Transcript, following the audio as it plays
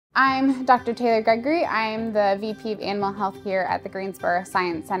I'm Dr. Taylor Gregory. I'm the VP of Animal Health here at the Greensboro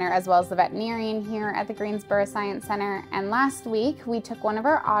Science Center, as well as the veterinarian here at the Greensboro Science Center. And last week, we took one of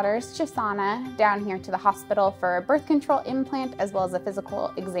our otters, Chisana, down here to the hospital for a birth control implant, as well as a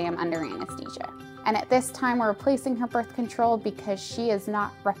physical exam under anesthesia. And at this time, we're replacing her birth control because she is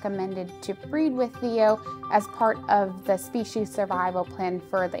not recommended to breed with Theo as part of the species survival plan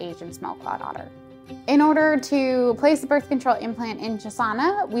for the Asian small-clawed otter. In order to place the birth control implant in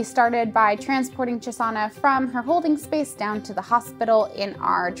Chisana, we started by transporting Chisana from her holding space down to the hospital in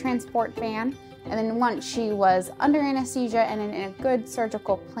our transport van. And then once she was under anesthesia and in a good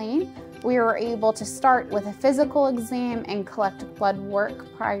surgical plane, we were able to start with a physical exam and collect blood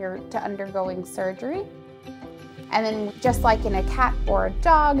work prior to undergoing surgery. And then just like in a cat or a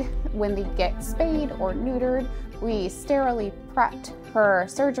dog, when they get spayed or neutered, we sterilely prepped her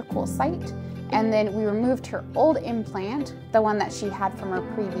surgical site. And then we removed her old implant, the one that she had from her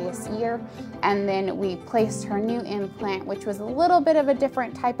previous year, and then we placed her new implant, which was a little bit of a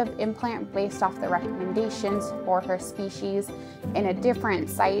different type of implant based off the recommendations for her species, in a different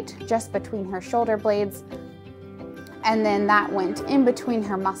site just between her shoulder blades. And then that went in between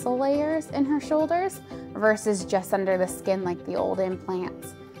her muscle layers in her shoulders versus just under the skin like the old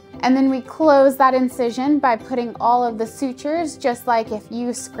implants. And then we close that incision by putting all of the sutures, just like if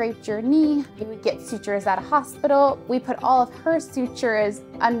you scraped your knee, you would get sutures at a hospital. We put all of her sutures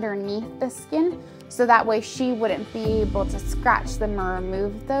underneath the skin, so that way she wouldn't be able to scratch them or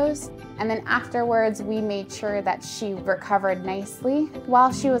remove those. And then afterwards, we made sure that she recovered nicely.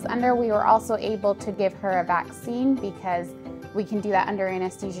 While she was under, we were also able to give her a vaccine because we can do that under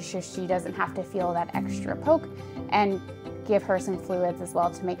anesthesia so she doesn't have to feel that extra poke, and give her some fluids as well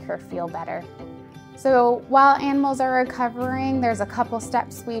to make her feel better. So while animals are recovering, there's a couple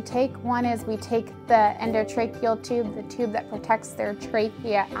steps we take. One is we take the endotracheal tube, the tube that protects their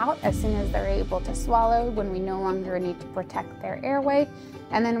trachea, out as soon as they're able to swallow, when we no longer need to protect their airway.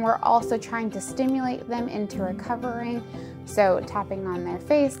 And then we're also trying to stimulate them into recovering. So tapping on their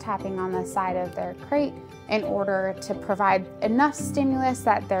face, tapping on the side of their crate, in order to provide enough stimulus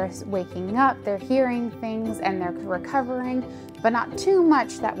that they're waking up, they're hearing things, and they're recovering, but not too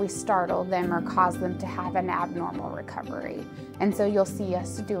much that we startle them or cause them to have an abnormal recovery. And so you'll see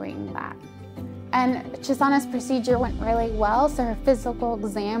us doing that. And Chisana's procedure went really well, so her physical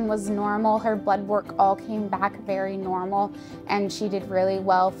exam was normal, her blood work all came back very normal, and she did really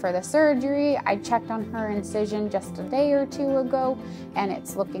well for the surgery. I checked on her incision just a day or two ago, and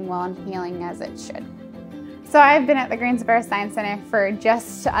it's looking well and healing as it should. So I've been at the Greensboro Science Center for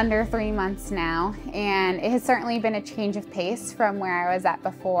just under 3 months now, and it has certainly been a change of pace from where I was at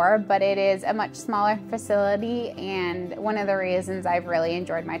before, but it is a much smaller facility, and one of the reasons I've really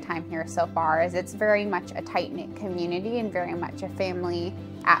enjoyed my time here so far is it's very much a tight-knit community and very much a family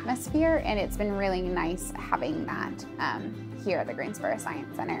atmosphere, and it's been really nice having that here at the Greensboro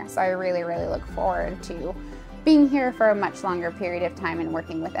Science Center. So I really, really look forward to being here for a much longer period of time and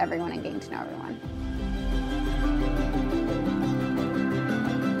working with everyone and getting to know everyone.